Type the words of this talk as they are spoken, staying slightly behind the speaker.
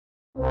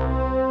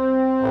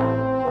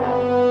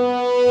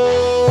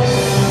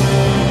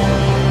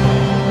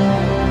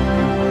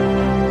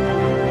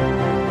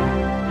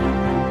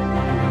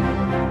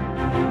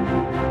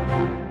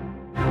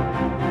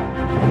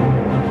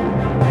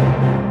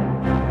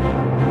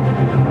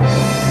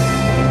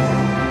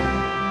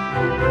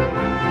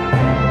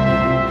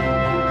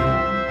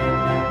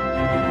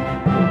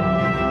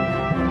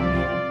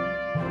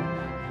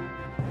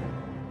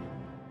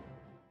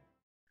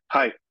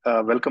Hi,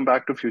 welcome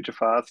back to Future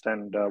Fast.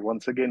 And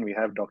once again, we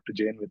have Dr.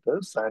 Jain with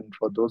us. And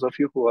for those of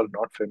you who are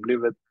not familiar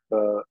with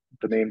the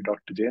name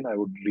Dr. Jain, I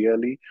would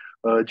really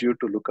urge you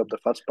to look up the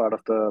first part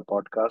of the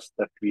podcast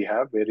that we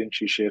have, wherein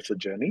she shares a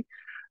journey.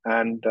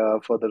 And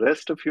for the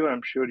rest of you,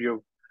 I'm sure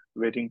you're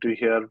waiting to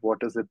hear what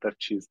is it that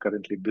she's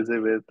currently busy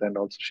with. And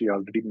also, she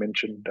already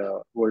mentioned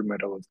World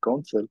Metaverse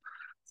Council.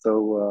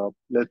 So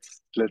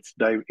let's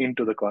dive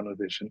into the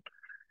conversation.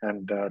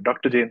 And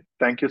Dr. Jain,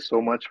 thank you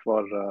so much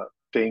for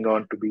staying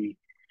on to be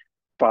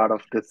part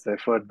of this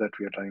effort that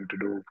we are trying to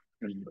do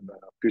in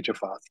Future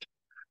Fast.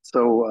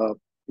 So,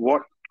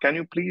 what can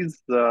you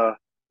please uh,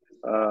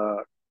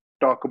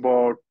 talk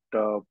about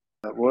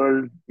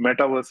World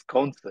Metaverse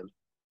Council,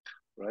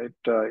 right?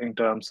 In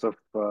terms of,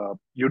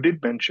 you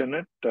did mention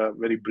it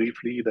very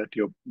briefly that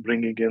you're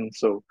bringing in.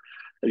 So,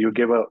 you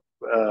gave a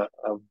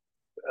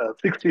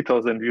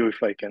 60,000 view,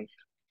 if I can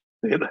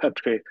say that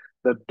way,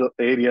 that the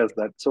areas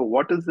that. So,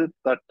 what is it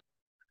that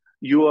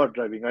you are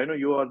driving? I know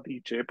you are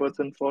the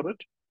chairperson for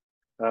it.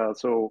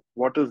 So,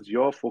 what is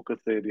your focus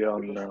area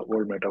on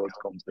World Metaverse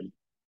Council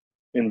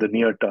in the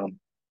near term?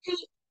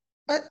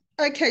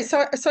 Okay, so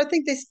I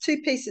think there's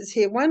two pieces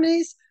here. One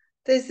is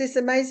there's this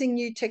amazing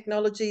new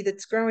technology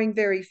that's growing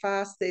very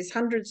fast. There's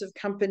hundreds of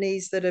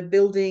companies that are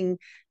building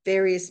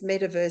various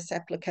metaverse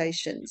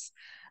applications.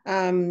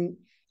 And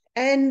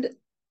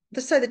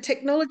so the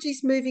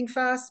technology's moving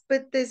fast,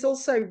 but there's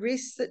also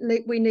risks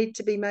that we need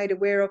to be made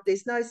aware of.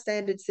 There's no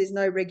standards, there's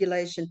no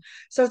regulation.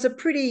 So it's a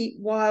pretty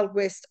Wild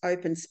West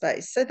open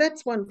space. So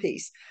that's one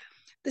piece.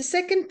 The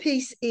second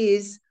piece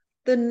is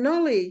the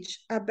knowledge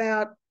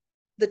about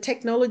the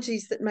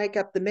technologies that make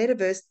up the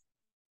metaverse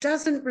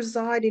doesn't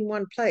reside in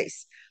one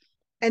place.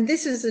 And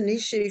this is an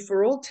issue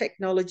for all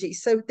technology.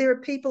 So there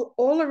are people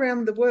all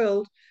around the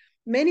world,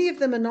 many of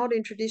them are not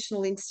in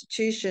traditional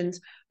institutions,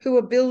 who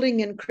are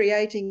building and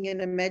creating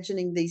and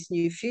imagining these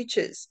new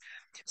futures.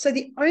 So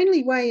the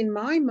only way, in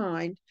my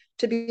mind,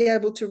 to be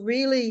able to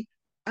really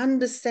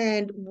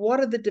understand what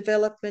are the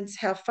developments,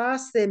 how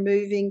fast they're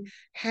moving,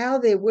 how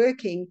they're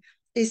working,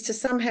 is to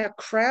somehow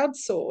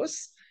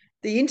crowdsource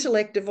the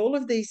intellect of all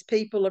of these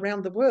people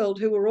around the world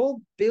who are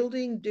all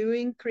building,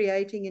 doing,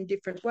 creating in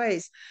different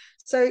ways.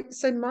 So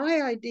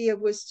my idea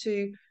was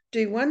to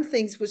do one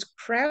thing was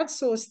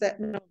crowdsource that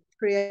knowledge,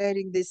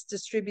 creating this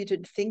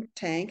distributed think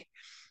tank.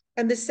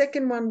 And the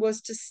second one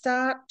was to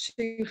start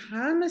to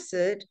harness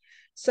it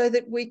so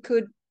that we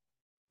could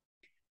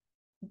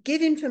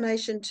give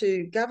information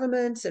to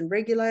governments and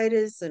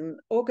regulators and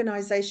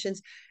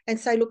organizations and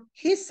say, look,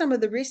 here's some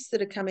of the risks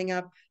that are coming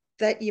up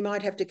that you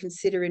might have to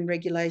consider in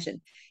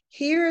regulation.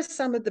 Here are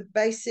some of the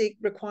basic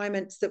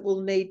requirements that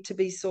will need to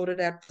be sorted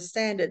out for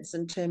standards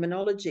and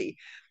terminology.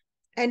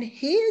 And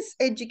here's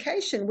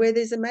education, where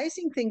there's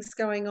amazing things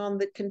going on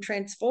that can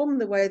transform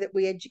the way that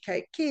we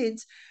educate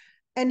kids.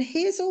 And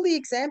here's all the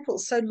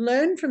examples. So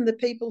learn from the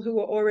people who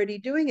are already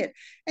doing it.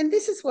 And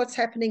this is what's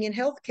happening in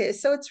healthcare.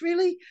 So it's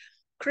really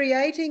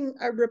creating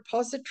a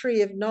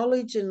repository of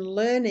knowledge and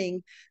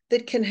learning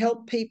that can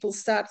help people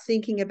start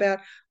thinking about,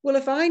 well,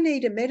 if I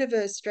need a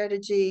metaverse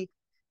strategy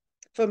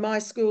for my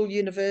school,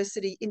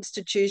 university,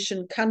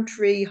 institution,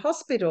 country,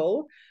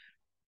 hospital,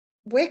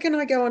 where can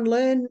I go and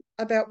learn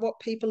about what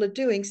people are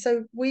doing?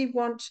 So we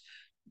want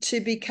to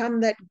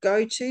become that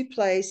go-to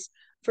place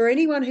for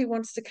anyone who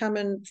wants to come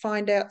and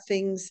find out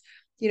things,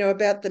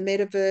 about the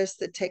metaverse,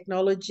 the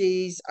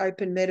technologies,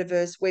 open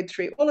metaverse,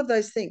 Web3, all of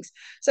those things.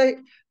 So,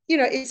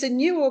 it's a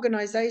new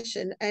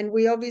organization, and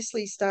we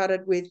obviously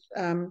started with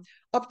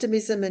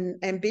optimism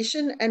and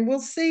ambition, and we'll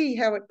see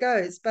how it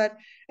goes. But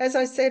as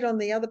I said on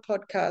the other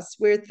podcast,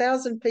 we're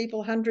 1,000 people,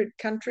 100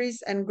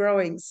 countries, and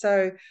growing.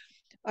 So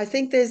I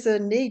think there's a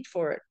need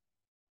for it.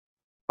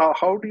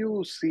 How do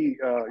you see,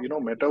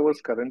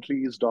 Metaverse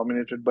currently is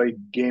dominated by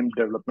game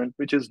development,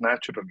 which is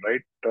natural,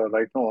 right?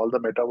 Right now, all the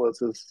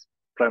Metaverse is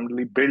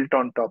primarily built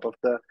on top of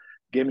the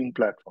gaming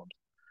platforms.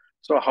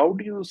 So, how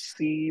do you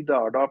see the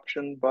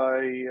adoption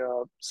by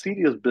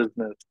serious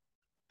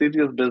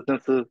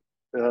businesses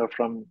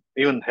from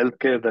even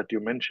healthcare that you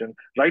mentioned?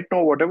 Right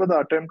now, whatever the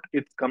attempt,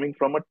 it's coming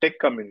from a tech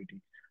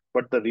community,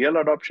 but the real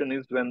adoption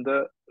is when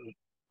the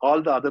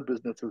all the other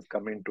businesses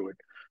come into it.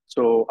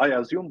 So I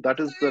assume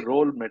that is the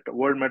role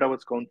World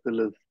Metaverse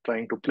Council is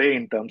trying to play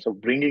in terms of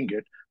bringing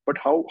it. But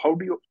how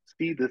do you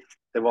see this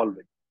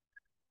evolving?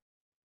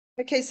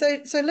 Okay,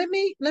 so let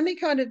me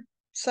kind of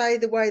say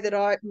the way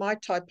that my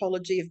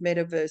typology of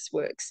metaverse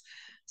works.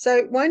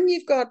 So one,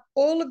 you've got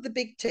all of the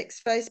big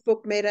techs,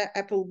 Facebook, Meta,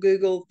 Apple,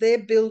 Google,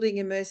 they're building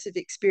immersive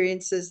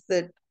experiences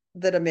that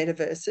are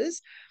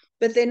metaverses.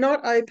 but they're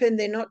not open,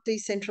 they're not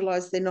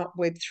decentralized, they're not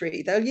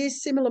Web3. They'll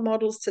use similar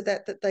models to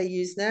that they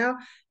use now,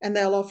 and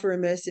they'll offer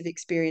immersive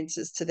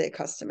experiences to their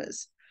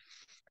customers.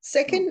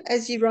 Second,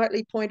 as you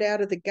rightly point out,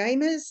 are the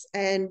gamers.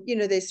 And,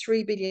 there's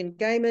 3 billion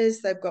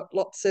gamers. They've got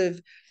lots of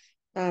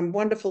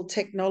wonderful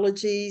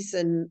technologies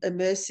and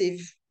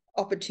immersive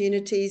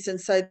opportunities.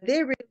 And so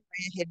they're really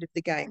ahead of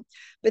the game.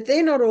 But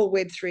they're not all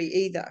Web3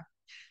 either.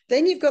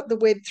 Then you've got the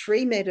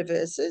Web3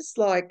 metaverses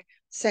like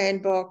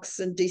Sandbox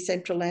and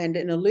Decentralized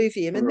and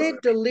Illuvium, and they're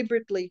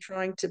deliberately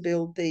trying to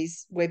build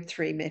these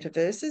Web3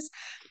 metaverses.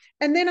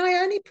 And then I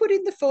only put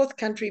in the fourth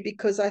country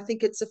because I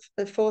think it's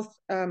a fourth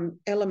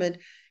element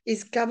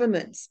is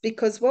governments,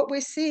 because what we're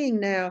seeing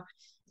now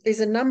is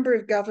a number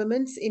of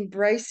governments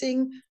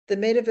embracing the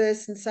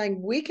metaverse and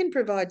saying we can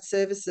provide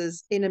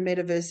services in a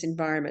metaverse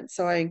environment.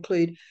 So I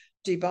include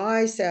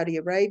Dubai, Saudi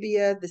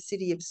Arabia, the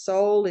city of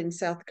Seoul in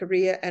South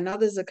Korea, and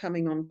others are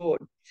coming on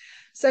board.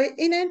 So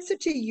in answer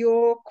to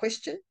your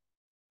question,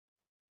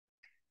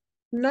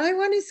 no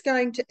one is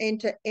going to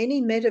enter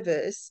any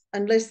metaverse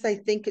unless they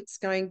think it's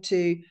going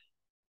to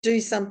do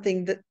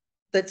something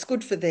that's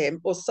good for them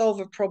or solve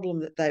a problem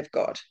that they've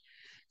got.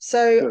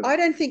 So I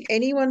don't think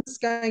anyone's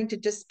going to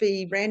just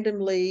be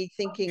randomly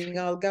thinking,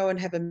 I'll go and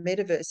have a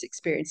metaverse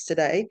experience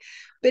today.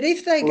 But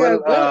if they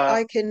go,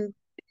 I can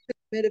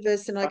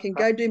metaverse and I can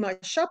go do my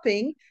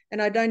shopping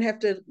and I don't have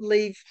to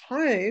leave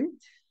home,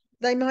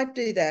 they might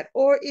do that.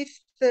 Or if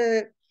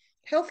the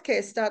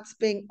healthcare starts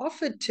being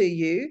offered to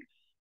you,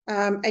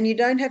 and you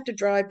don't have to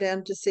drive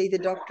down to see the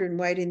doctor and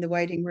wait in the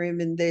waiting room,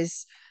 and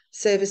there's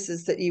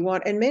services that you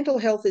want, and mental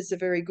health is a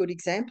very good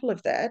example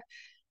of that,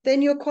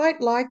 then you're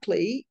quite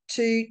likely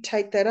to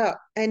take that up.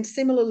 And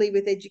similarly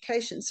with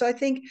education. So I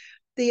think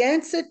the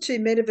answer to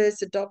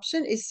metaverse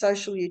adoption is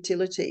social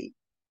utility.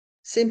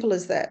 Simple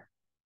as that.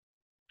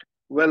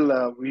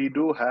 Well, we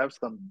do have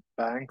some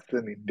banks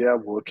in India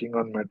working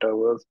on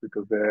metaverse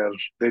because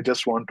they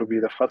just want to be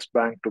the first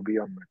bank to be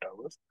on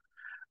metaverse.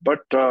 But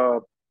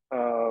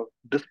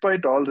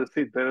despite all this,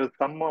 there is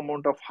some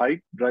amount of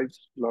hype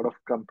drives a lot of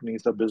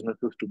companies or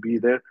businesses to be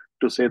there,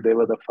 to say they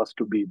were the first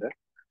to be there.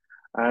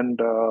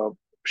 And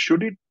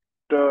should it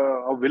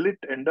or will it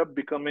end up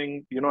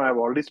becoming, I've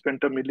already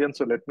spent $1 million,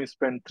 so let me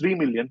spend 3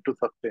 million to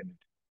sustain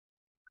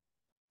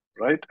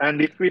it, right?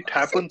 And if it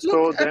happens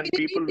so, then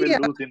people will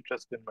lose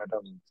interest in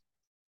metaverse.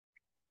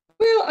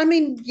 Well, I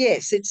mean,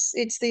 yes,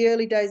 it's the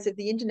early days of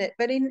the internet,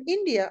 but in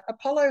India,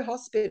 Apollo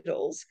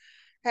Hospitals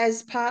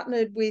has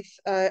partnered with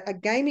a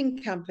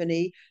gaming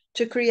company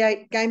to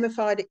create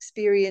gamified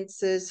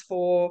experiences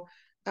for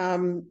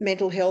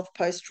mental health,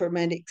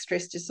 post-traumatic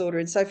stress disorder,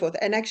 and so forth.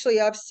 And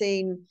actually, I've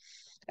seen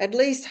at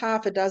least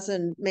half a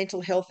dozen mental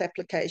health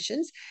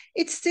applications.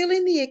 It's still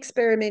in the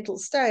experimental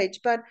stage,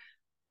 but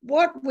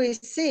what we're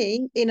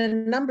seeing in a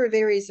number of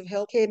areas of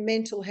healthcare,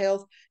 mental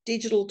health,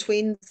 digital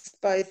twins,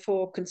 both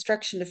for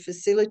construction of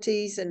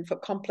facilities and for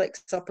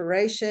complex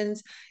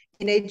operations,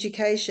 in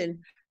education,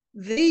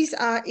 these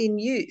are in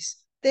use.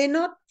 They're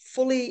not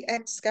fully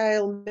at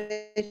scale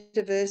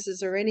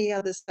metaverses or any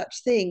other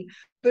such thing,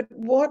 but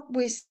what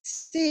we're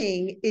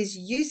seeing is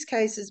use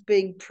cases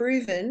being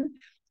proven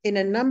in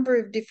a number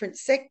of different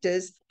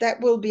sectors that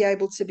will be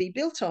able to be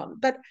built on.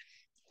 But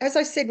as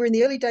I said, we're in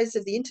the early days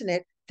of the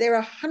internet. There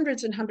are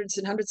hundreds and hundreds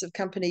and hundreds of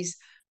companies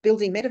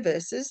building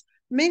metaverses.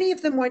 Many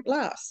of them won't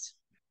last.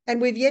 And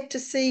we've yet to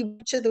see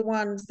which are the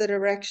ones that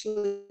are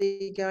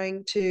actually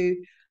going to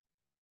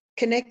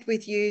connect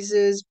with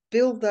users,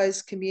 build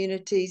those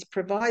communities,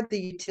 provide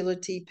the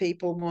utility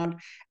people want,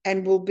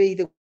 and will be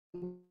the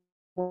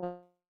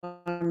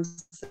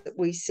ones that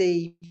we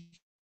see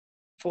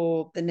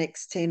for the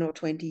next 10 or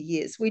 20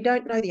 years. We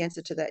don't know the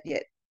answer to that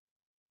yet.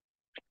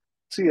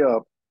 See,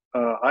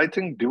 I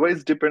think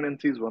device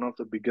dependency is one of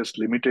the biggest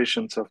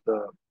limitations of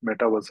the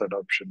metaverse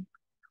adoption,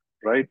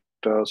 right?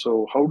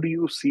 So how do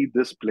you see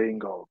this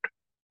playing out?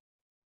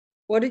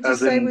 What did you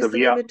say was the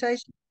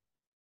limitation?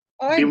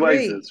 I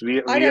devices.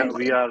 agree. I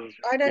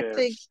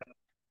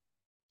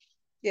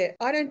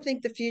don't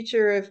think the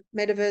future of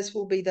metaverse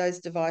will be those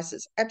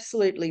devices.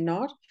 Absolutely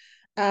not.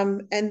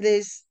 And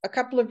there's a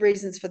couple of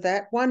reasons for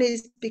that. One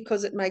is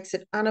because it makes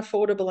it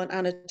unaffordable and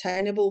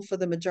unattainable for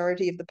the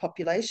majority of the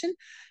population.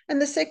 And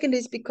the second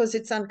is because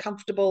it's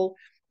uncomfortable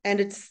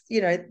and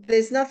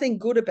there's nothing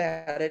good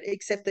about it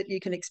except that you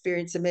can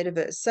experience a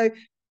metaverse. So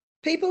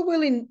people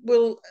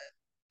will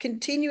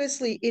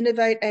continuously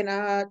innovate and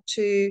are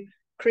to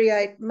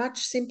create much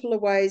simpler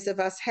ways of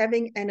us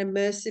having an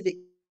immersive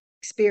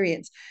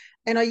experience.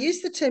 And I use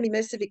the term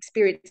immersive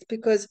experience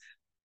because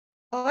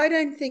I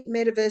don't think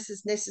metaverse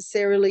is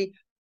necessarily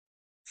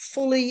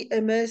fully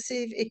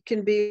immersive. It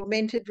can be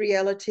augmented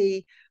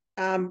reality,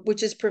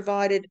 which is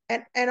provided.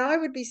 And I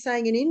would be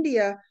saying in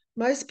India,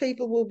 most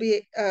people will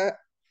be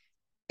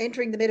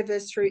entering the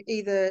metaverse through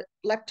either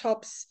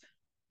laptops,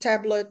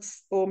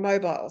 tablets, or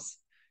mobiles.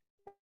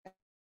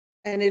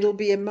 And it'll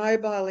be a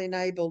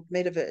mobile-enabled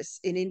metaverse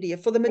in India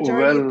for the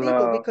majority of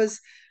people because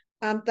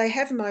they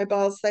have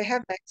mobiles, they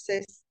have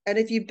access. And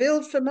if you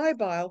build for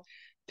mobile,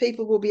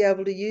 people will be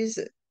able to use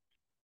it.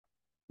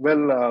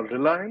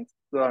 Reliance,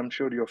 I'm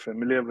sure you're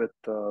familiar with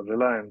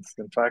Reliance.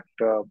 In fact,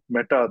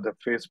 Meta, the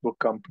Facebook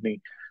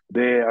company,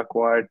 they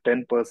acquired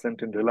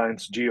 10% in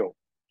Reliance Jio,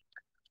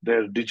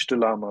 their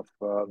digital arm of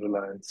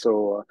Reliance.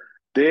 So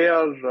they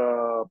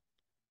are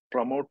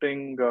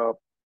promoting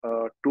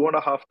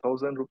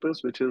 2,500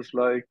 rupees, which is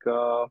like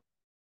about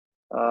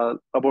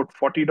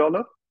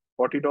 $40,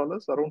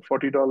 around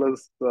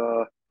 $40,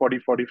 40,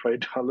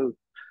 $45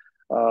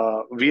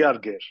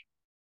 VR gear.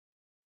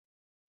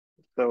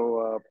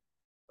 So,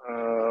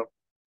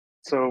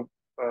 so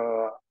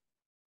uh,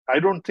 I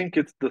don't think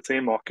it's the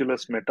same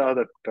Oculus Meta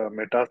that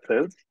Meta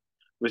sells,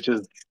 which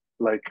is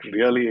like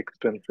really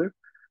expensive.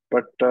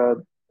 But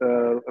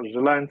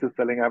Reliance is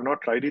selling. I've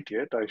not tried it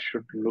yet. I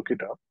should look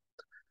it up.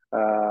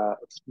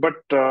 But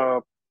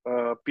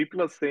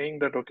people are saying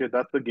that okay,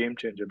 that's a game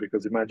changer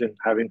because imagine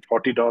having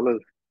 $40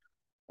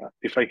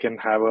 if I can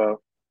have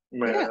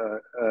Yeah.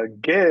 a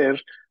gear,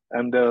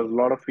 and there are a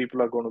lot of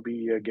people are going to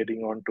be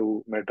getting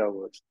onto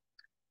metaverse.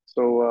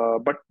 So,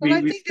 but Well,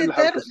 I we think still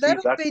have that to see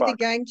that'll that be the part.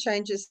 game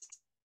changers.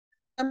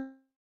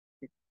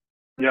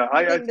 Yeah,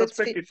 I Something that's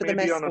suspect fit it for the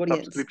may be mass on a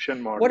audience.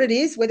 subscription What model. it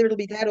is, whether it'll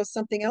be that or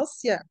something else,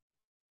 yeah.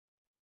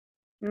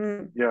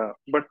 Mm. Yeah,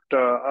 but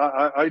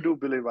I do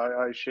believe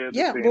I share the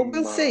Yeah, well, same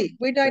we'll see.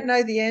 We don't thing.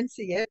 know the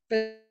answer yet,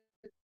 but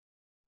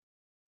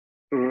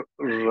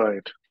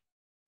Right,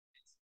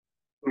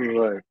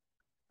 right.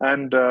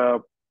 And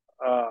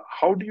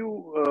how do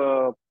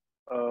you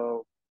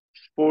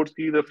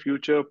foresee the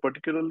future,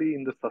 particularly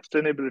in the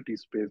sustainability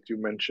space? You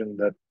mentioned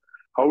that.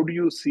 How do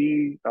you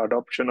see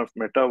adoption of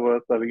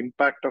metaverse or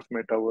impact of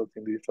metaverse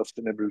in the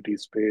sustainability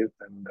space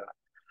and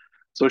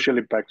social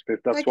impact space?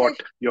 That's okay, what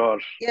your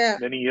yeah.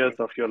 many years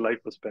of your life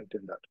was spent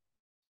in that.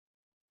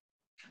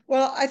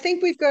 Well, I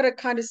think we've got to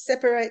kind of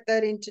separate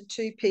that into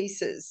two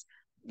pieces.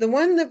 The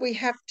one that we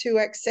have to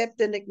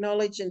accept and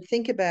acknowledge and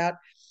think about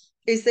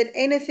is that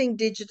anything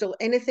digital,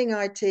 anything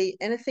IT,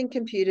 anything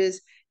computers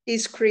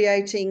is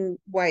creating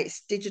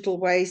waste, digital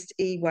waste,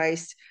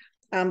 e-waste,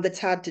 that's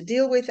hard to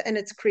deal with, and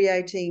it's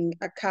creating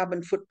a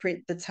carbon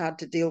footprint that's hard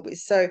to deal with.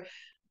 So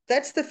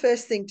that's the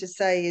first thing to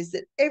say, is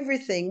that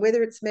everything,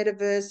 whether it's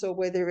metaverse or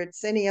whether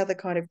it's any other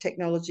kind of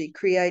technology,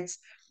 creates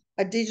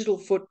a digital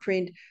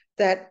footprint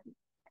that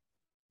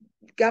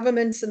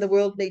governments and the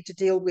world need to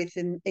deal with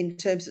in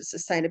terms of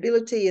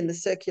sustainability and the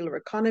circular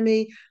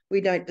economy.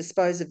 We don't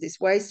dispose of this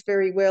waste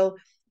very well.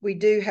 We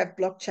do have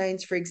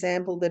blockchains, for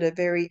example, that are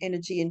very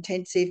energy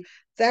intensive.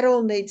 That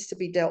all needs to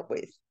be dealt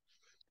with.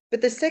 But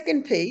the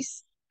second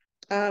piece,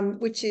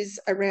 which is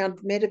around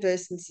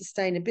metaverse and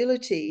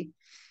sustainability,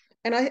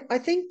 and I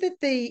think that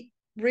the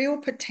real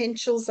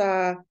potentials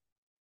are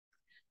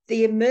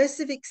the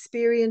immersive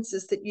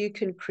experiences that you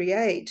can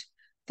create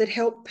that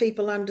help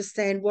people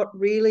understand what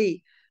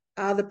really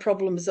are the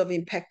problems of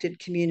impacted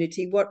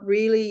community, what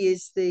really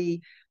is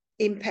the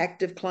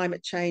impact of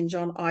climate change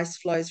on ice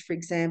flows, for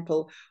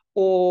example,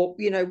 or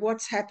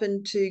what's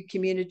happened to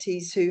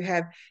communities who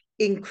have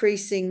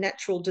increasing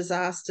natural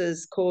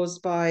disasters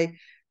caused by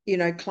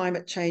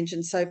climate change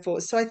and so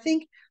forth. So I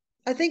think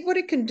what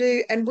it can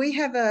do, and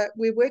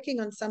we're working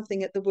on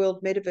something at the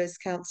World Metaverse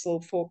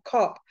Council for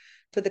COP,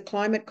 for the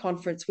climate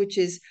conference, which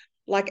is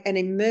like an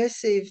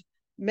immersive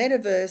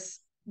metaverse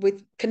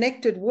with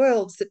connected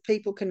worlds that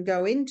people can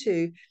go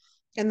into,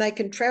 and they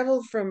can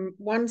travel from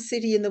one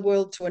city in the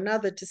world to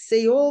another to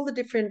see all the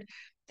different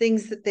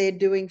things that they're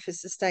doing for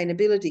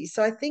sustainability.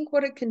 So I think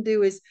what it can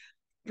do is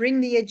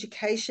bring the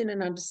education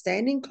and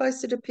understanding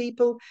closer to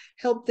people,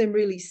 help them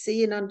really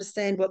see and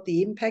understand what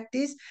the impact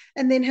is,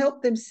 and then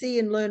help them see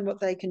and learn what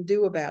they can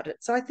do about it.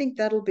 So I think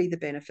that'll be the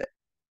benefit.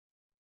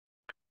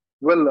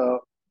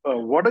 Well,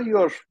 what are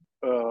your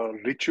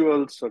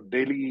rituals or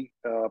daily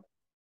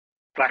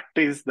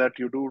practice that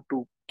you do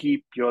to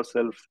keep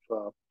yourself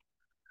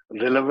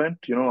relevant,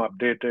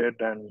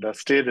 updated and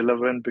stay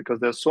relevant? Because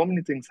there's so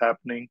many things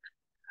happening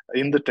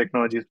in the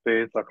technology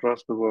space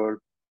across the world,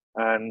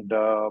 and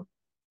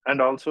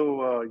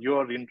also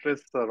your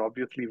interests are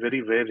obviously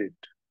very varied,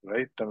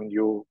 right? I mean,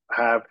 you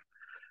have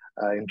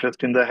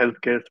interest in the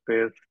healthcare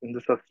space, in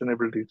the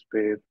sustainability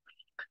space,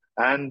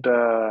 and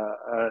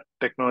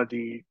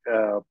technology,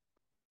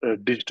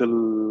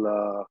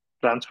 digital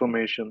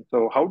transformation.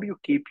 So, how do you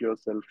keep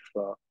yourself?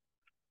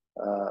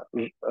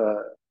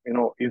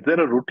 Is there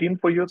a routine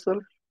for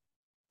yourself?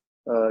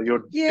 Your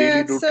daily Yeah,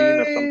 routine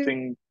or so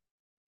something?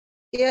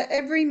 yeah,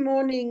 every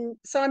morning.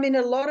 So I'm in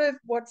a lot of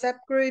WhatsApp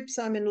groups,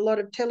 I'm in a lot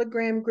of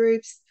Telegram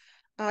groups.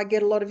 I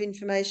get a lot of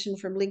information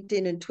from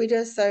LinkedIn and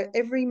Twitter. So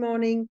every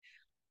morning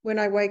when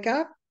I wake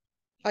up,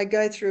 I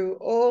go through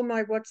all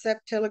my WhatsApp,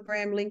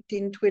 Telegram,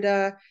 LinkedIn,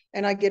 Twitter,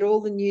 and I get all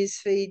the news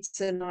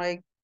feeds, and I,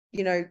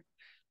 you know,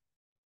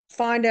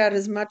 find out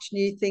as much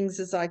new things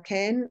as I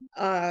can.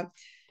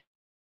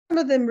 Some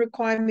of them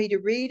require me to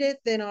read it,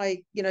 then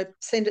I,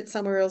 send it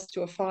somewhere else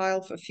to a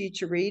file for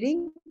future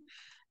reading.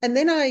 And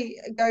then I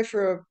go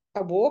for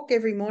a walk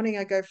every morning.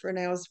 I go for an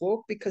hour's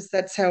walk because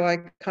that's how I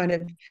kind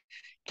of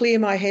clear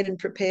my head and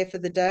prepare for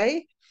the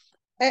day.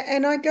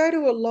 And I go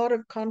to a lot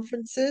of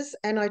conferences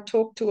and I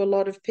talk to a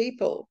lot of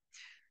people.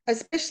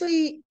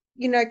 especially,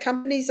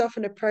 companies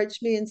often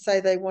approach me and say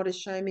they want to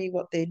show me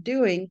what they're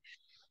doing.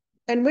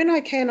 And when I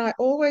can, I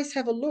always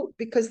have a look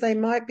because they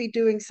might be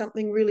doing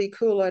something really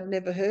cool I'd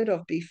never heard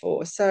of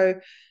before. So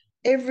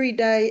every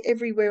day,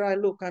 everywhere I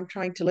look, I'm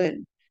trying to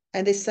learn.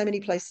 And there's so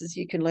many places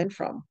you can learn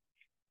from.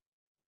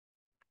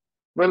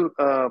 Well,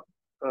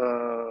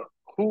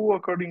 who,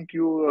 according to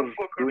you, are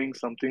doing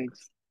something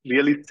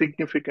really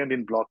significant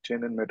in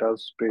blockchain and meta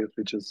space,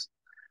 which is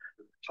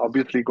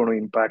obviously going to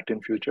impact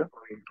in future?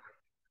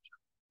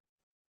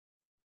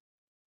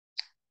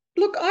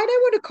 Look, I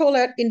don't want to call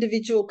out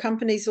individual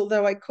companies,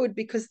 although I could,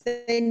 because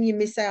then you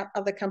miss out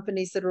other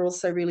companies that are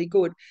also really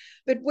good.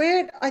 But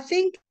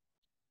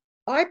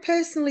I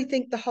personally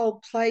think the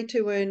whole play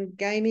to earn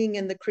gaming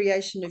and the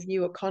creation of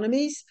new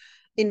economies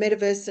in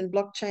metaverse and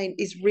blockchain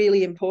is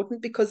really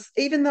important, because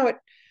even though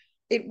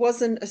it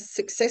wasn't a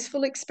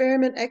successful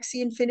experiment,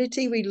 Axie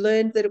Infinity, we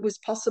learned that it was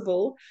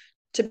possible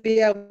to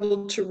be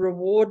able to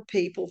reward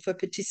people for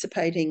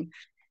participating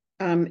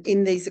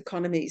in these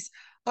economies.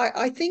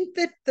 I think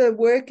that the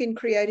work in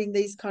creating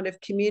these kind of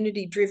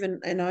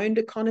community-driven and owned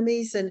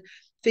economies and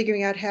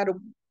figuring out how to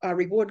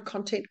reward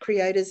content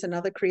creators and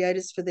other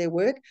creators for their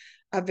work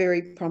are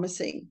very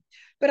promising.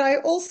 But I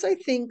also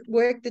think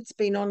work that's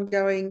been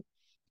ongoing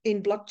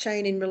in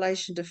blockchain in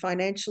relation to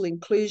financial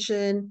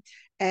inclusion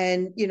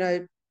and,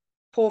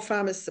 poor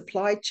farmers'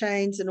 supply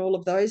chains and all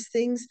of those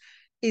things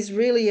is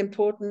really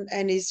important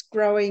and is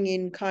growing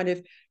in kind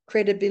of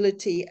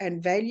credibility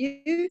and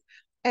value.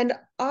 And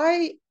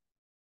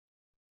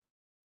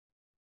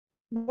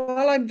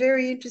while I'm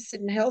very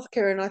interested in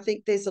healthcare, and I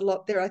think there's a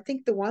lot there, I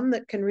think the one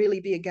that can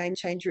really be a game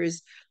changer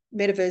is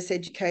metaverse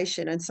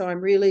education. And so I'm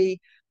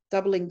really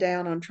doubling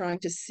down on trying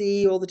to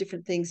see all the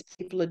different things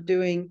people are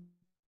doing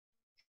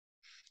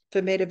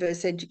for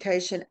metaverse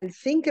education and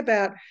think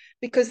about,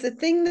 because the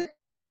thing that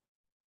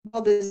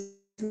bothers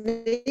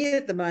me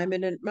at the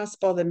moment, and it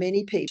must bother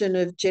many people,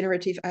 of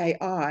generative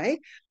AI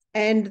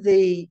and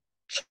the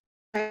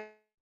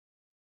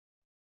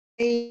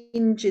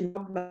change in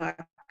the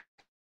market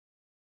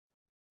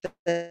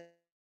that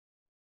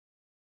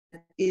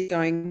is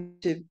going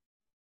to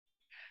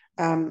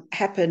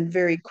happen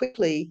very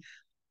quickly.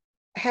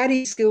 How do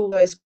you skill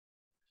those?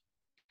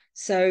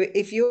 So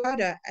if you're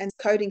and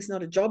coding's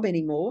not a job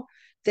anymore,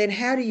 then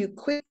how do you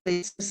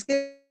quickly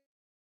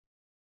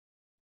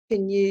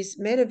can use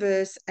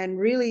metaverse and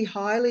really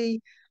highly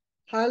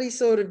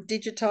sort of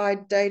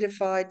digitized,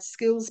 datafied,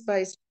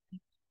 skills-based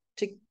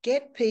to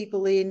get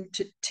people in,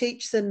 to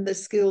teach them the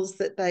skills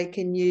that they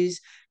can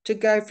use to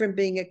go from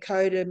being a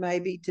coder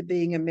maybe to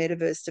being a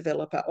metaverse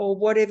developer, or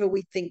whatever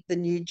we think the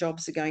new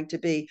jobs are going to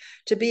be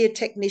a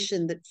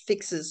technician that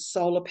fixes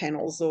solar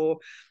panels, or,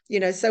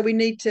 so we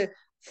need to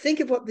think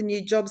of what the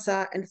new jobs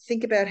are and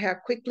think about how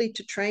quickly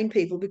to train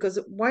people, because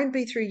it won't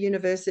be through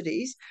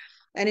universities.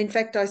 And in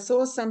fact, I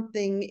saw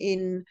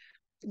something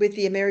with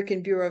the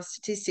American Bureau of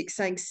Statistics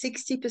saying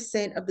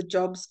 60% of the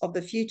jobs of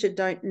the future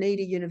don't need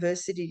a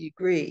university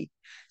degree.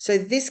 So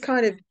this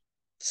kind of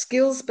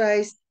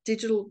skills-based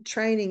digital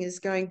training is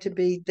going to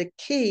be the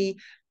key,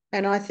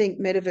 and I think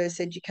metaverse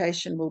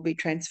education will be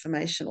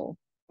transformational.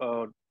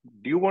 Do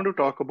you want to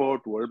talk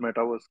about World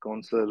Metaverse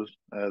Council,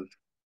 as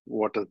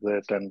what is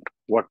it and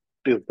what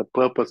is the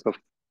purpose of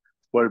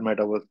World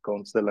Metaverse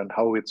Council and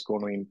how it's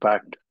going to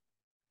impact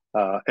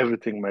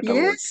everything metaverse in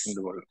Yes.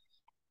 the world?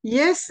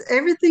 Yes,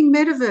 everything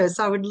metaverse.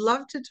 I would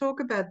love to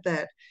talk about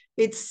that.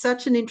 It's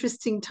such an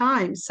interesting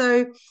time.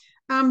 So,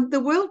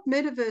 the World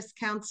Metaverse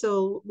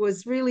Council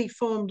was really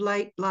formed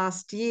late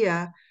last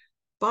year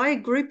by a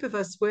group of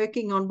us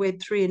working on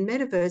Web3 and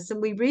metaverse.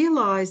 And we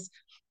realized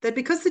that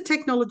because the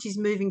technology is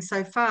moving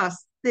so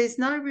fast, there's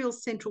no real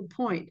central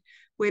point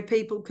where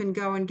people can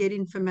go and get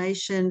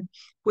information,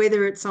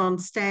 whether it's on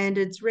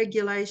standards,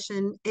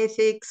 regulation,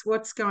 ethics,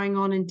 what's going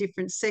on in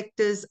different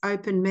sectors,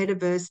 open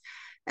metaverse.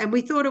 And we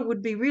thought it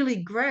would be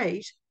really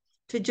great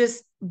to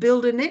just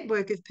build a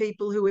network of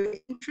people who are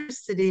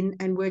interested in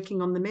and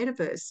working on the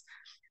metaverse.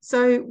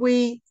 So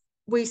we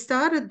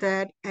started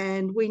that,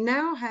 and we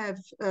now have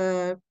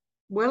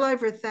well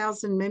over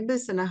 1,000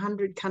 members in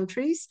 100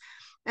 countries.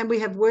 And we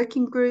have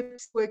working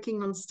groups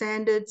working on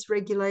standards,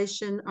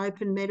 regulation,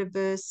 open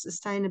metaverse,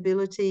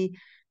 sustainability,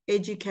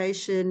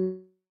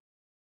 education,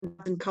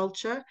 and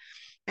culture.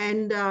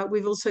 And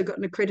we've also got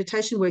an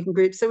accreditation working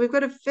group. So we've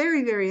got a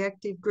very, very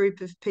active group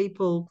of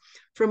people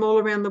from all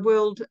around the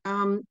world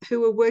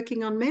who are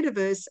working on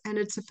metaverse. And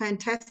it's a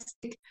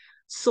fantastic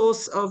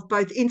source of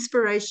both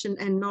inspiration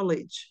and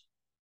knowledge.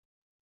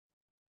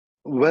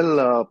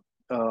 Well,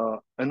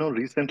 I know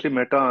recently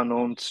Meta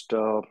announced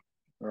a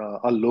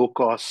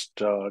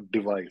low-cost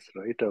device,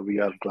 right?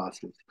 VR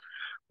glasses,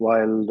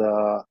 while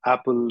the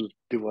Apple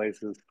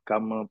devices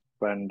come up,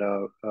 and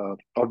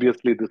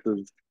obviously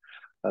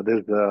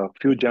there's a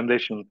few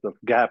generations of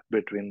gap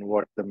between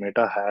what the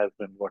Meta has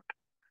and what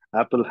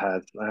Apple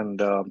has,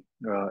 and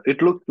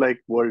it looks like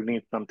world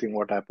needs something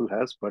what Apple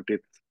has, but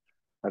it's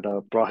at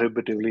a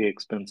prohibitively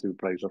expensive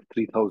price of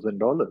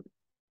 $3,000.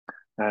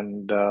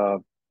 And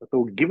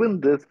So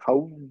given this,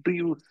 how do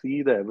you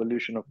see the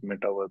evolution of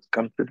metaverse,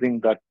 considering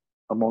that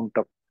amount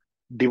of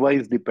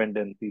device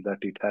dependency that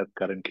it has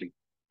currently,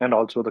 and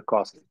also the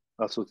cost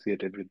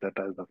associated with that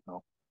as of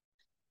now?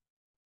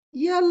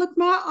 Yeah, look,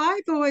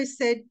 I've always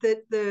said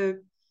that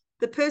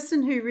the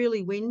person who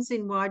really wins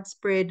in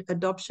widespread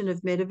adoption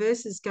of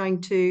metaverse is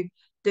going to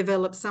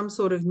develop some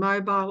sort of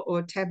mobile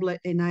or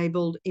tablet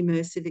enabled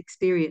immersive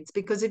experience.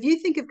 Because if you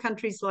think of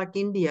countries like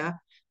India,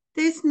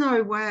 there's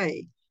no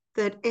way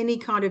that any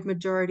kind of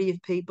majority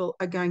of people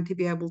are going to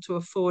be able to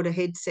afford a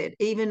headset,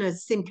 even a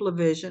simpler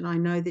version. I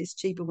know there's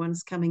cheaper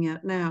ones coming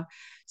out now.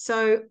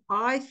 So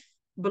I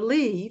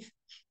believe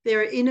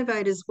there are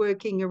innovators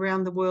working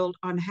around the world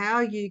on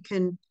how you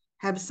can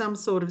have some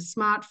sort of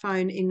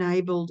smartphone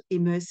enabled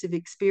immersive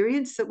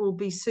experience that will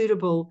be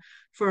suitable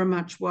for a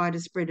much wider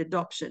spread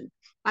adoption.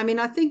 I mean,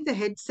 I think the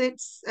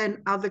headsets and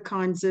other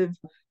kinds of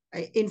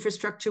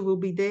infrastructure will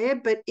be there,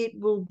 but it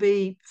will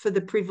be for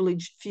the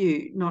privileged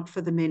few, not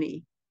for the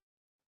many.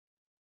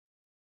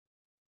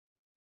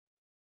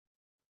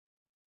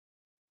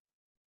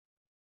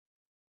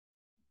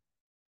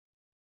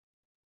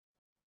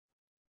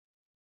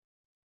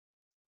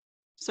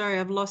 Sorry,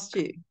 I've lost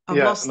you. I've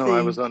Yeah, lost no, I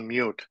the. was on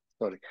mute.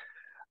 Sorry.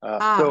 Uh,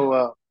 Ah,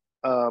 so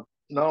uh,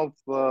 Now,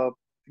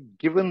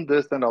 given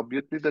this, and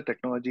obviously the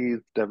technology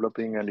is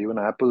developing, and even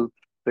Apple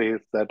says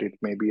that it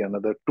may be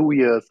another 2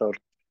 years or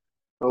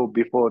so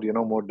before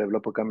more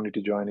developer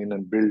community join in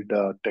and build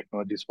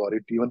technologies for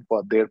it, even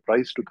for their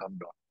price to come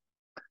down.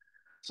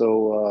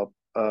 So,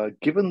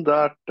 given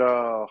that,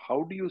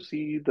 how do you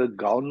see the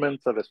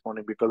governments are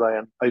responding? Because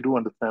I do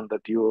understand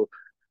that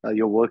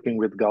you're working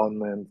with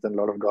governments and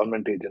a lot of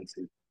government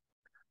agencies.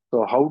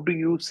 So, how do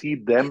you see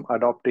yeah. them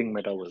adopting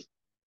metaverse?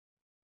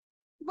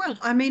 Well,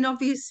 I mean,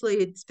 obviously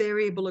it's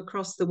variable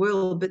across the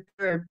world, but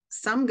there are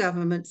some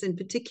governments, and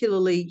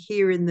particularly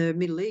here in the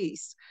Middle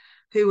East,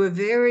 who are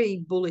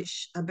very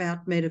bullish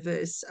about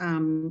metaverse.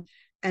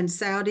 And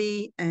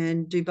Saudi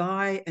and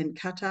Dubai and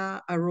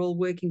Qatar are all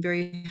working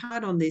very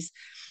hard on this.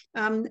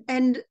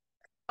 And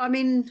I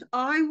mean,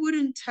 I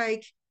wouldn't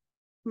take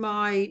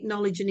my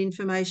knowledge and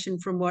information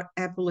from what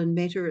Apple and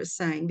Meta are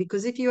saying,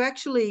 because if you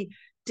actually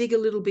dig a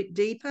little bit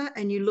deeper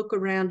and you look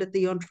around at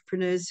the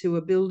entrepreneurs who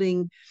are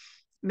building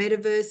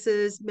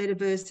metaverses,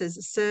 metaverse as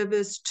a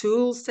service,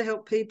 tools to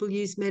help people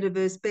use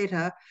metaverse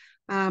better.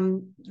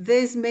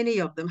 There's many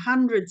of them,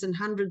 hundreds and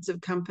hundreds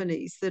of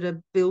companies that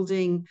are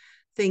building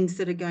things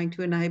that are going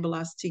to enable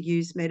us to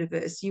use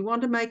metaverse. You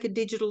want to make a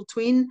digital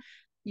twin,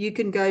 you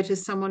can go to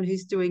someone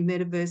who's doing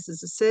metaverse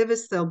as a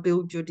service, they'll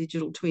build your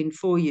digital twin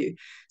for you.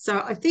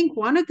 So I think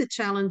one of the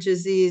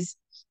challenges is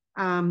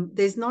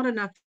there's not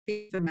enough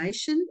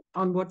information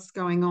on what's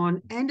going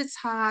on, and it's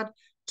hard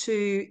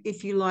to,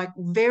 if you like,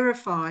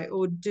 verify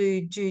or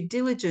do due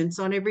diligence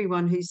on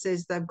everyone who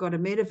says they've got a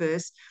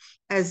metaverse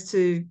as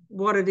to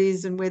what it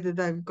is and whether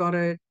they've got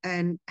it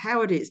and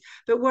how it is.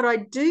 But what I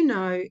do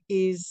know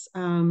is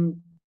the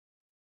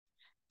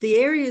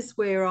areas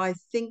where I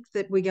think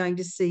that we're going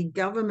to see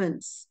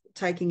governments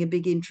taking a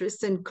big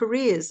interest, and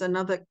Korea's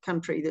another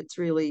country that's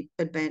really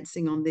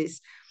advancing on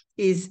this,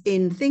 is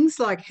in things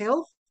like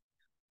health,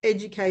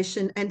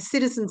 education, and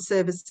citizen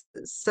services.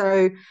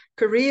 So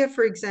Korea,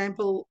 for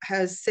example,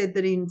 has said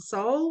that in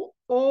Seoul,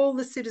 all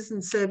the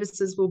citizen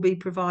services will be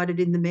provided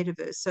in the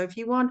metaverse. So if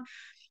you want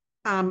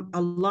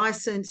a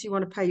license, you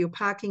want to pay your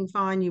parking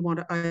fine, you want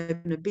to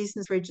open a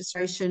business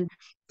registration,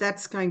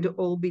 that's going to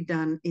all be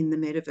done in the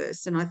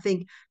metaverse. And I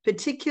think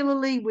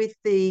particularly with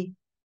the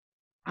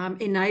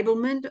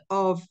enablement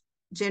of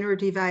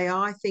generative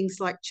AI, things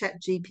like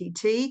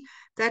ChatGPT,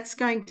 that's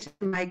going to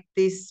make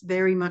this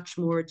very much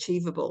more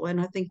achievable.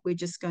 And I think we're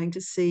just going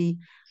to see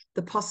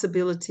the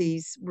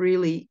possibilities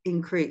really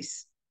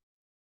increase.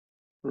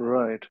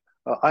 Right.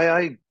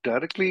 I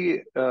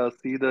directly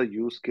see the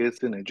use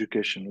case in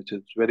education, which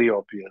is very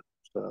obvious,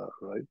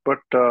 right? But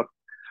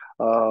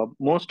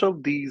most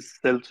of these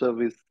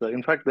self-service,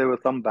 in fact, there were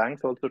some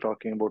banks also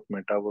talking about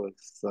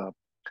metaverse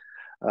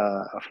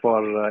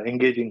for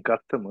engaging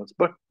customers.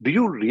 But do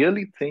you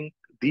really think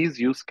these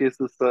use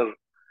cases are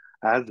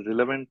as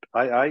relevant?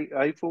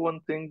 I for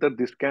one, think that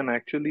this can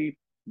actually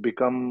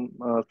become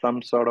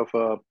some sort of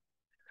a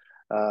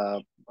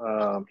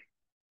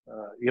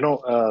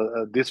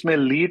this may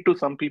lead to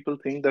some people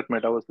think that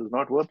metaverse is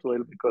not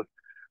worthwhile because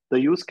the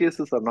use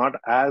cases are not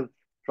as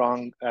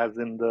strong as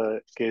in the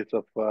case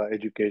of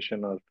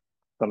education or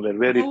somewhere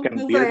where it can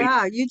Well, they really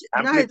are. You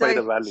no, amplify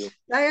the value.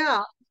 they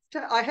are.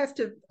 I have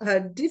to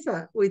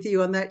differ with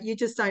you on that. You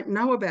just don't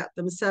know about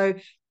them. So,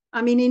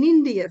 I mean, in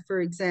India, for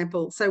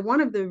example, so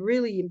one of the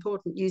really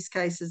important use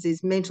cases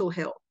is mental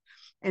health.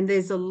 And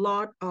there's a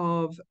lot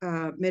of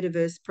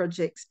metaverse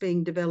projects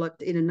being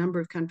developed in a number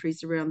of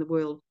countries around the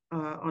world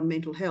on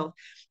mental health.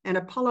 And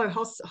Apollo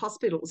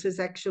Hospitals has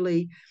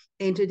actually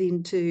entered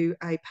into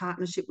a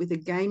partnership with a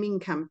gaming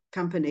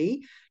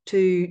company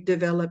to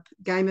develop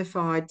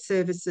gamified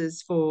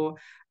services for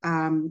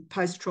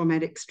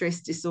post-traumatic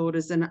stress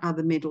disorders and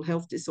other mental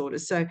health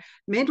disorders. So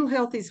mental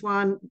health is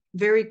one,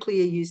 very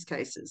clear use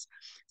cases.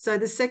 So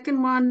the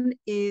second one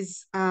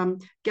is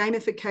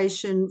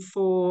gamification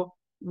for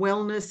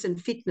wellness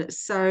and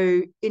fitness.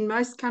 So in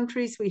most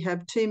countries, we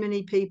have too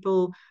many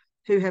people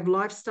who have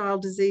lifestyle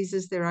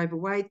diseases. They're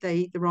overweight, they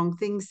eat the wrong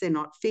things, they're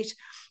not fit.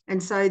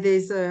 And so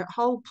there's a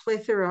whole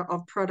plethora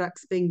of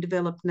products being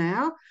developed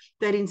now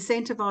that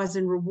incentivize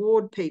and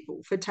reward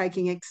people for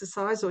taking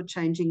exercise or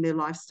changing their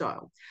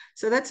lifestyle.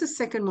 So that's a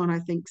second one I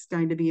think is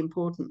going to be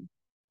important.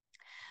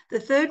 The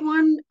third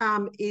one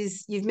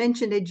is, you've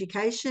mentioned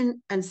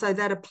education, and so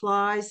that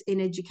applies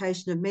in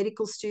education of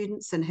medical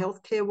students and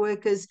healthcare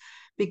workers,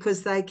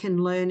 because they can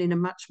learn in a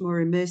much more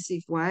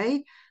immersive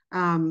way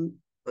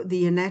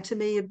the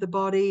anatomy of the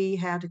body,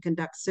 how to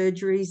conduct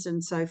surgeries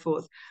and so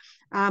forth.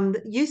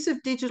 The use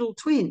of digital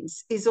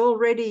twins is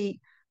already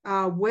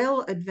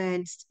well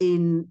advanced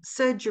in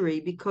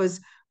surgery, because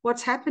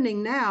what's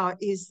happening now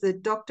is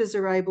that doctors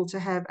are able to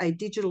have a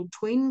digital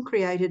twin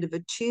created of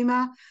a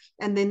tumour,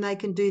 and then they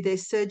can do their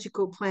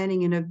surgical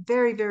planning in a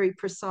very, very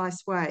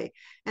precise way.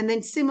 And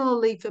then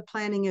similarly for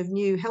planning of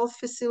new health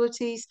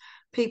facilities,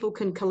 people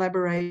can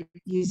collaborate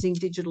using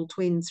digital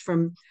twins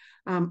from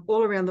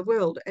all around the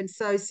world. And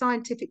so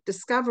scientific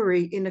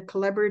discovery in a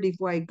collaborative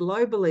way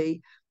globally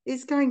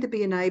is going to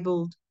be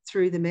enabled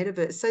through the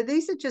metaverse. So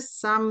these are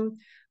just some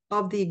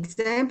of the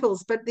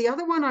examples. But the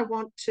other one I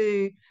want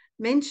to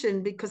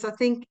mention, because I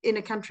think in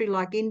a country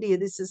like India,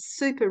 this is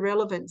super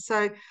relevant.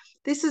 So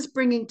this is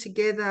bringing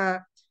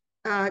together,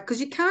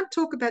 because you can't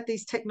talk about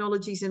these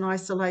technologies in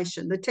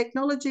isolation. The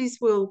technologies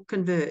will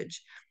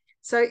converge.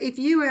 So if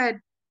you add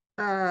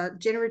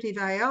generative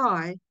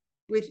AI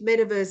with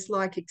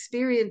metaverse-like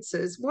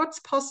experiences, what's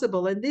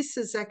possible? And this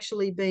has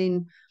actually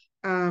been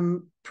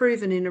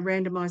proven in a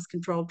randomized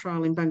controlled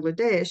trial in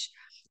Bangladesh,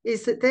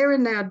 is that there are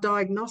now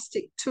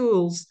diagnostic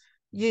tools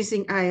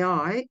using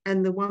AI,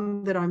 and the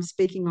one that I'm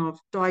speaking of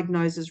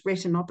diagnoses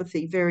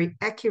retinopathy very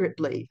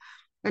accurately.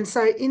 And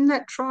so in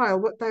that trial,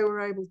 what they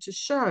were able to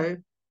show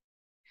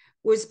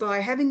was, by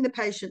having the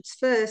patients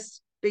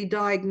first be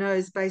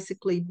diagnosed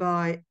basically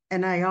by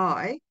an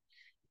AI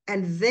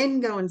and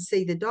then go and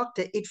see the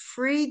doctor, it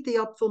freed the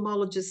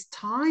ophthalmologist's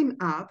time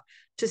up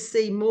to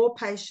see more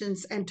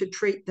patients and to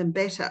treat them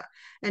better.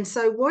 And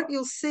so what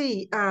you'll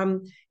see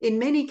in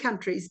many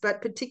countries,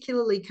 but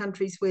particularly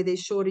countries where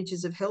there's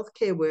shortages of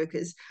healthcare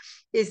workers,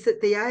 is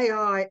that the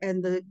AI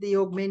and the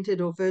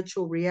augmented or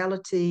virtual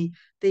reality,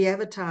 the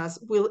avatars,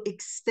 will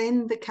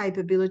extend the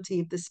capability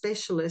of the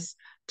specialists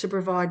to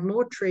provide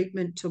more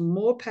treatment to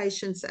more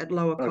patients at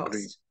lower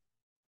Agree. cost.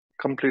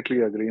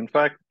 Completely agree. In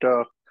fact,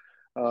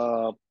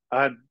 I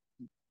had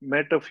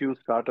met a few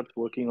startups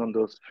working on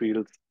those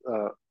fields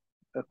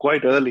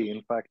quite early,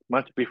 in fact,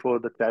 much before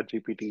the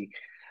ChatGPT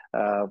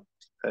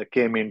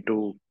came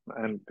into,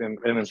 and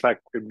in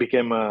fact, it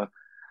became a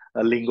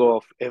lingo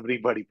of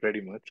everybody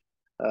pretty much.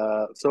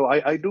 So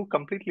I do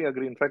completely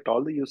agree. In fact,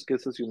 all the use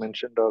cases you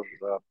mentioned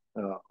are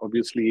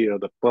obviously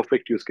the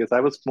perfect use case.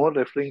 I was more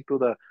referring to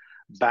the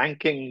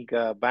banking,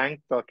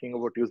 bank talking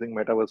about using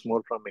metaverse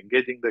more from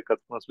engaging the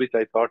customers, which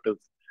I thought is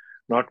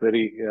not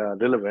very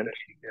relevant.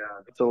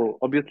 So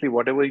obviously,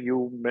 whatever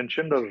you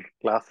mentioned are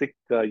classic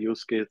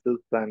use cases.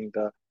 And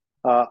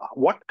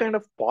what kind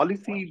of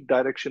policy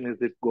direction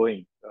is it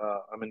going?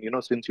 I mean,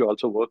 since you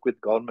also work with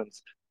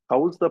governments,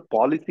 how is the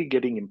policy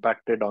getting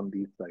impacted on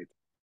these sides?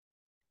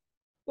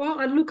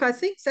 Well, look, I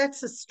think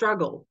that's a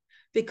struggle,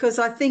 because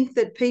I think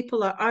that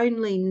people are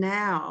only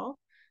now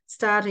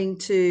starting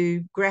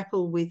to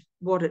grapple with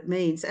what it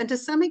means. And to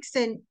some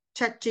extent,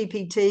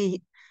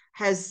 ChatGPT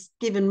has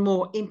given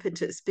more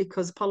impetus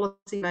because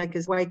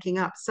policymakers are waking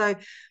up. So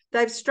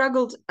they've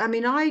struggled. I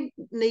mean, I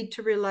need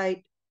to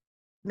relate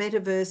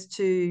metaverse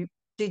to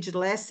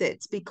digital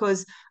assets,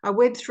 because a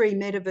Web3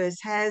 metaverse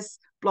has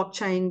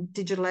blockchain,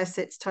 digital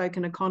assets,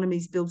 token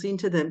economies built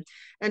into them.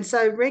 And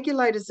so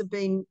regulators have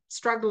been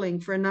struggling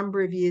for a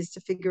number of years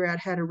to figure out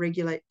how to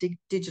regulate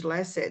digital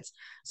assets.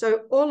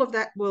 So all of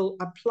that will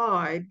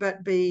apply, but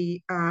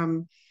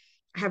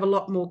have a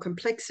lot more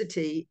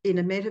complexity in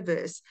a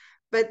metaverse.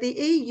 But the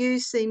EU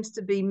seems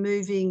to be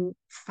moving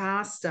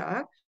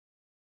faster.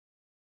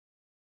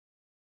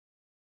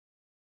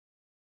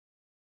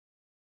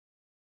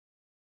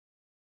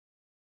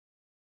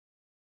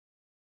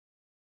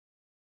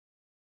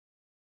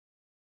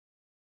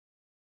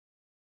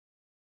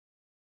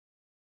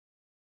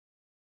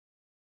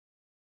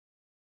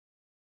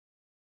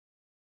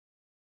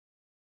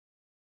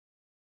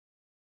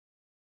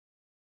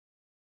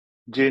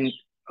 Jane,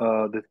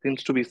 there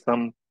seems to be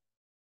some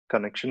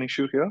connection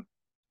issue here.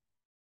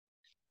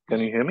 Can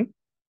you hear me?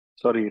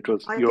 Sorry,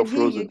 I you're can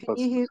hear you. frozen Can for.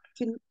 you hear?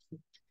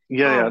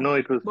 Yeah, Oh, no,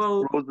 it was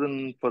well,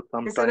 frozen for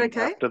some is that time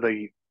okay?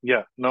 after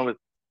yeah, now it's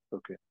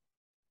okay.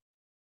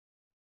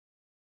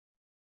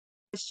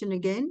 Question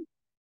again.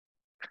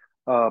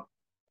 Uh,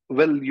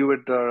 well, you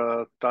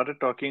had started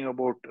talking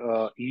about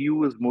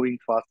EU is moving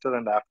faster,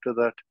 and after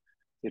that,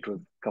 it was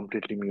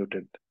completely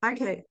muted.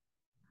 Okay.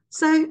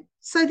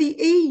 So the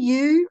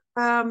EU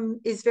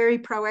is very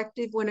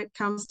proactive when it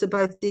comes to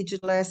both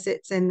digital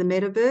assets and the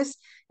metaverse,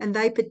 and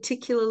they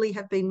particularly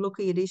have been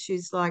looking at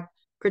issues like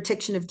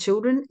protection of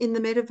children in the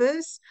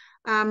metaverse.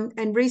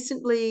 And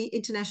recently,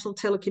 International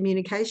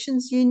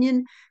Telecommunications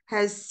Union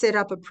has set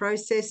up a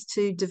process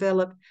to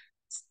develop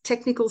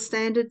technical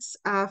standards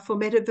for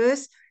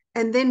metaverse.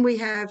 And then we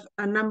have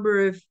a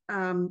number of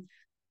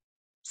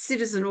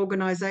citizen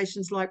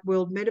organisations like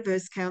World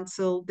Metaverse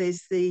Council,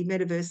 there's the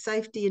Metaverse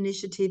Safety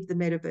Initiative, the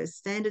Metaverse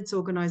Standards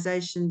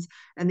Organisations,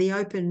 and the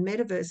Open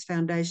Metaverse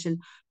Foundation,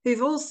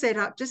 who've all set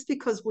up just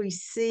because we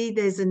see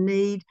there's a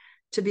need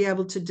to be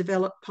able to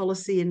develop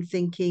policy and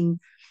thinking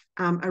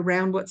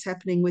around what's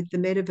happening with the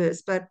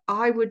metaverse. But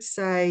I would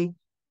say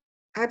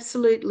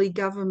absolutely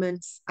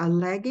governments are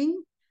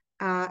lagging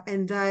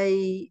and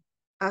they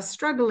are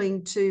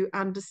struggling to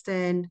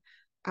understand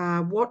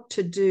what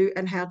to do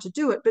and how to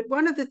do it. But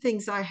one of the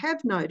things I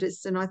have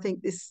noticed, and I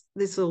think this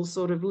will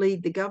sort of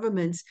lead the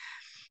governments,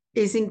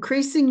 is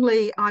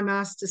increasingly I'm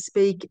asked to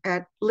speak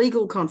at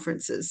legal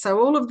conferences. So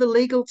all of the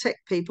legal tech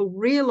people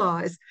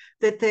realise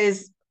that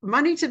there's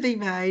money to be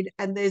made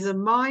and there's a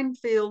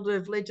minefield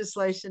of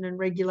legislation and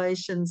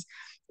regulations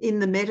in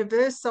the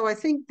metaverse. So I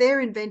think they're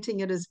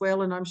inventing it as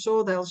well, and I'm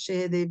sure they'll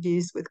share their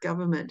views with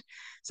government.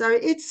 So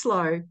it's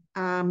slow.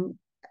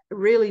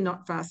 Really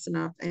not fast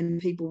enough,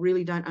 and people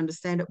really don't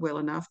understand it well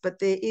enough, but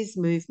there is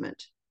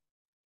movement.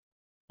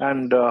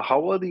 And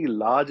how are the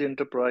large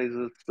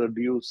enterprises? Do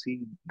you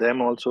see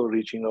them also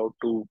reaching out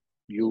to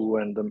you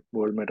and the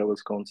World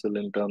Metaverse Council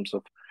in terms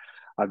of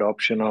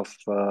adoption of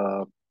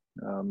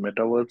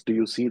metaverse? Do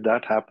you see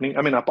that happening?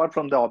 I mean, apart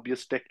from the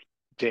obvious tech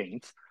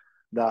giants,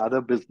 the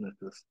other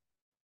businesses.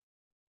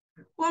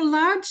 Well,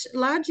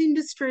 large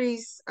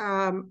industries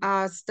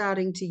are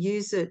starting to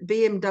use it.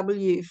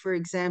 BMW, for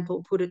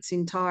example, put its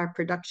entire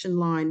production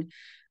line,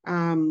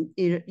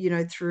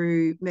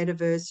 through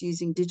metaverse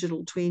using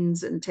digital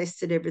twins and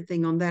tested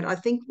everything on that. I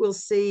think we'll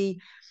see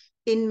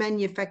in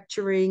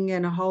manufacturing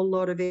and a whole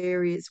lot of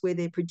areas where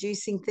they're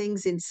producing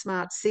things in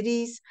smart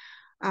cities.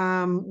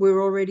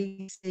 We're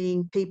already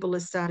seeing people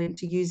are starting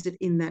to use it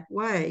in that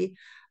way.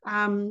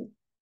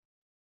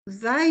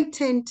 They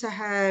tend to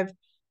have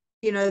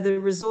the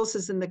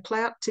resources and the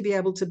clout to be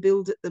able to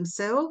build it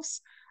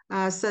themselves.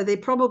 So they're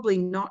probably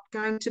not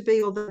going to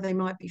be, although they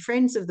might be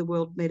friends of the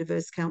World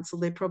Metaverse Council,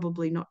 they're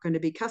probably not going to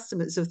be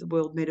customers of the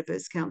World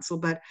Metaverse Council.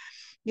 But,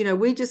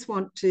 we just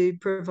want to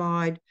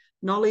provide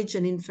knowledge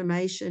and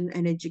information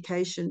and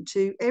education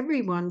to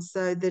everyone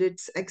so that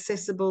it's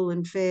accessible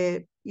and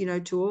fair,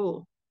 to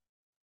all.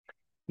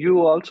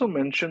 You also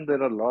mentioned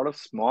there are a lot of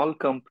small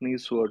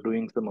companies who are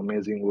doing some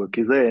amazing work.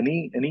 Is there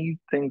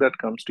anything that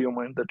comes to your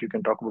mind that you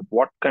can talk about?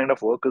 What kind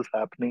of work is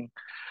happening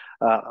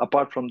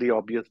apart from the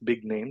obvious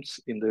big names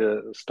in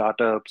the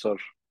startups or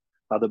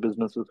other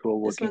businesses who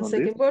are Just working one on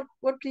this? second.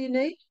 What do you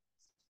need?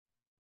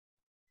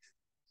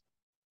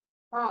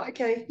 Oh,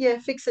 okay. Yeah,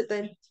 fix it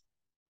then.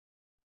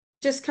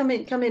 Just come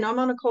in. I'm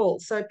on a call,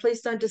 so please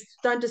don't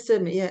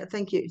disturb me. Yeah,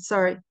 thank you.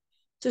 Sorry,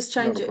 just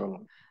Not change a it.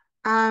 problem.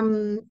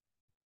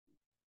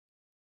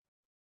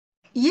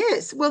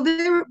 Yes. Well,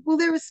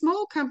 there are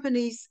small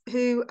companies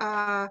who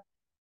are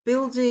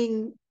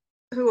building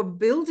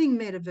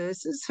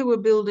metaverses, who are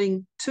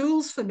building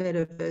tools for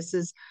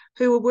metaverses,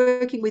 who are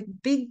working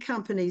with big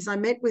companies. I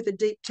met with a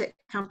deep tech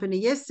company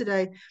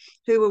yesterday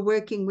who are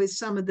working with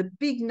some of the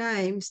big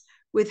names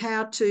with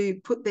how to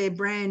put their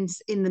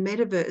brands in the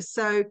metaverse.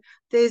 So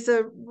there's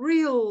a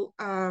real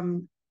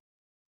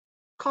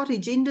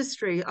cottage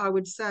industry, I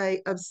would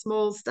say, of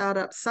small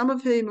startups, some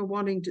of whom are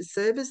wanting to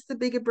service the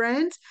bigger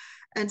brands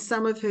and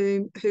some of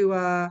whom who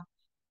are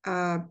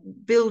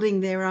building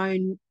their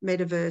own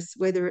metaverse,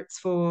 whether it's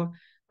for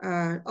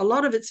a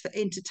lot of it's for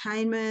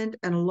entertainment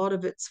and a lot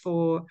of it's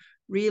for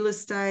real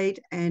estate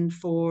and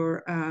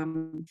for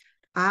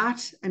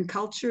art and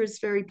culture is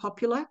very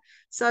popular.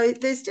 So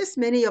there's just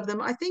many of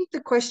them. I think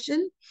the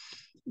question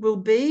will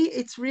be,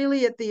 it's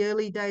really at the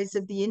early days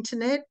of the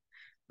internet.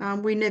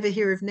 We never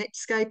hear of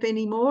Netscape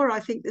anymore. I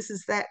think this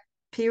is that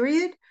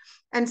period.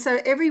 And so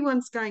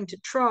everyone's going to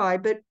try,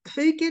 but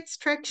who gets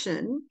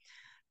traction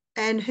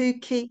and who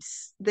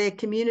keeps their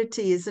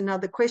community is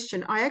another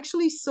question. I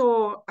actually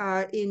saw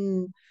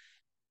in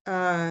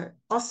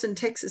Austin,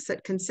 Texas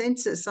at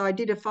Consensus, I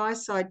did a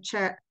fireside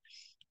chat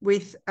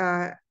with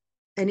an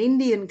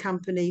Indian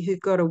company who've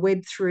got a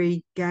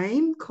Web3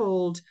 game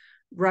called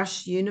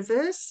Rush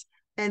Universe,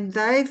 and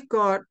they've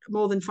got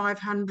more than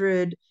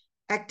 500,000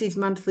 active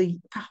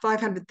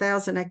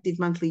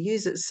monthly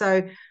users.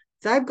 So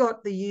they've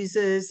got the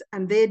users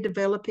and they're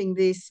developing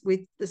this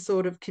with the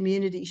sort of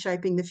community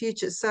shaping the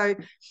future. So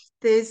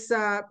there's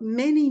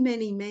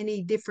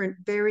many different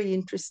very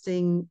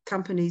interesting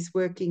companies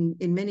working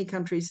in many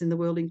countries in the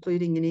world,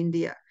 including in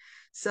India.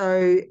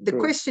 So the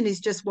question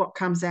is just what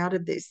comes out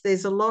of this.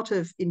 There's a lot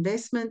of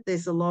investment,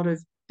 there's a lot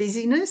of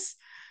busyness,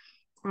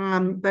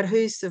 but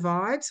who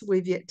survives,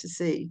 we've yet to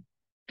see.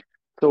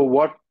 So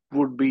what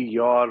would be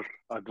your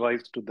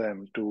advice to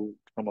them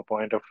from a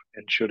point of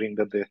ensuring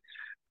that they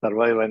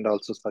survive and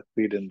also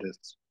succeed in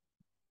this?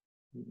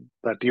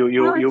 that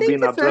Well, I you've think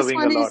been the first observing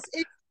a one lot?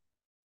 is,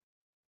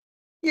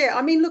 yeah,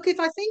 I mean, look, if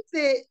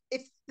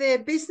they're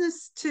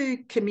business to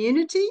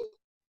community,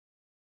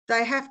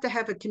 they have to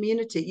have a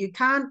community. You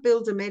can't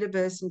build a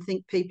metaverse and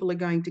think people are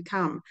going to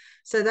come.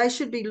 So they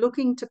should be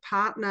looking to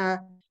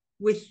partner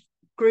with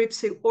groups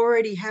who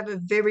already have a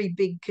very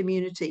big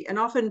community. And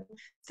often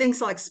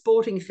things like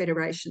sporting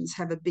federations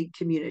have a big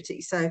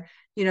community. So,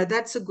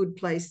 that's a good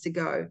place to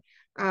go.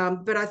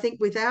 But I think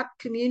without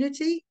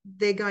community,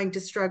 they're going to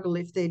struggle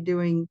if they're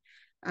doing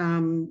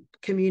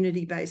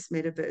community-based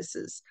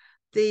metaverses.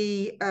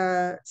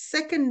 The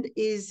second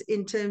is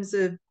in terms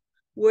of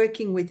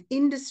working with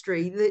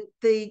industry.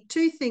 The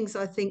two things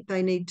I think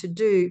they need to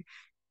do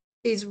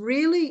is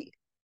really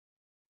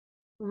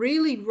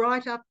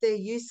write up their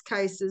use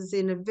cases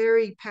in a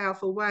very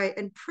powerful way,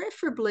 and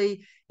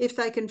preferably if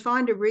they can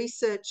find a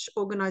research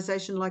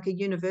organization like a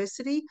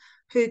university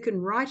who can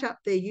write up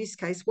their use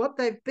case, what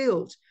they've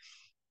built,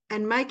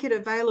 and make it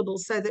available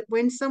so that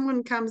when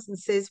someone comes and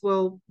says,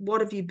 well,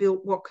 what have you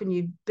built? What can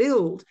you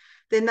build?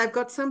 Then they've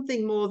got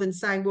something more than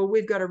saying, well,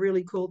 we've got a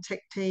really cool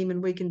tech team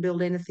and we can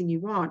build anything you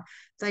want.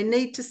 They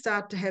need to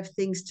start to have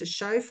things to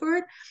show for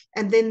it.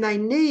 And then they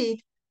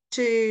need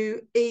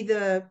to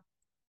either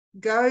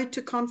go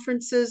to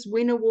conferences,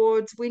 win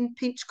awards, win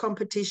pitch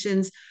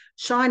competitions,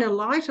 shine a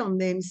light on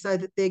them so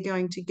that they're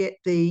going to get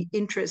the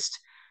interest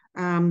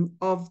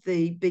of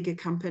the bigger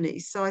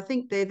companies. So I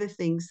think they're the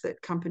things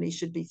that companies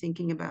should be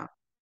thinking about.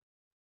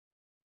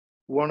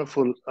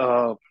 Wonderful.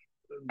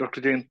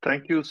 Dr. Jain,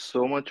 thank you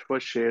so much for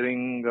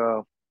sharing,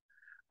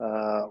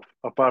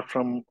 apart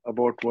from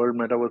about World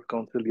Metaverse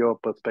Council, your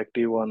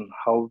perspective on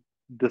how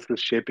this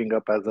is shaping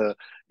up as a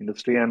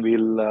industry. And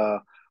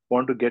we'll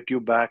want to get you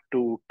back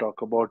to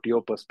talk about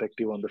your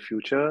perspective on the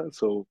future.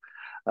 So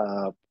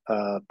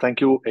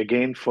thank you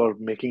again for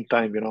making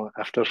time,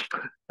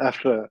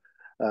 after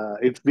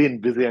it's been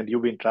busy and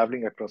you've been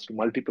traveling across to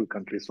multiple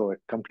countries. So I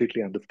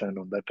completely understand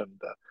on that.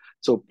 And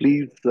so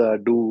please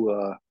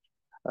do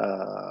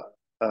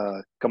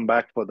come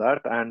back for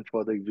that. And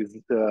for the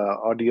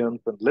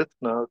audience and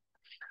listeners,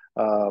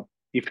 uh,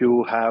 if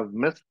you have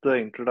missed the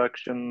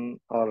introduction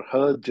or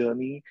her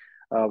journey,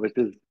 which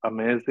is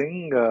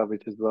amazing,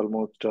 which is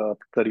almost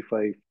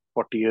 35,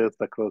 40 years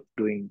across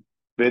doing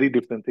very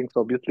different things,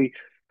 obviously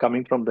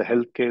coming from the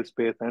healthcare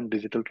space and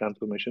digital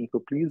transformation.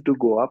 So please do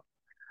go up,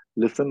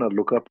 listen or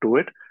look up to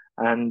it.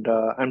 And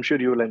I'm sure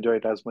you will enjoy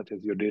it as much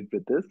as you did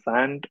with this.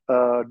 And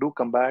do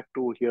come back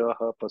to hear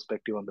her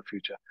perspective on the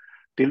future.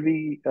 Till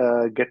we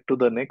get to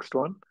the next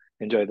one,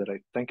 enjoy the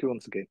ride. Thank you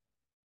once again.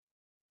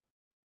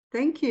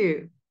 Thank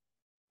you.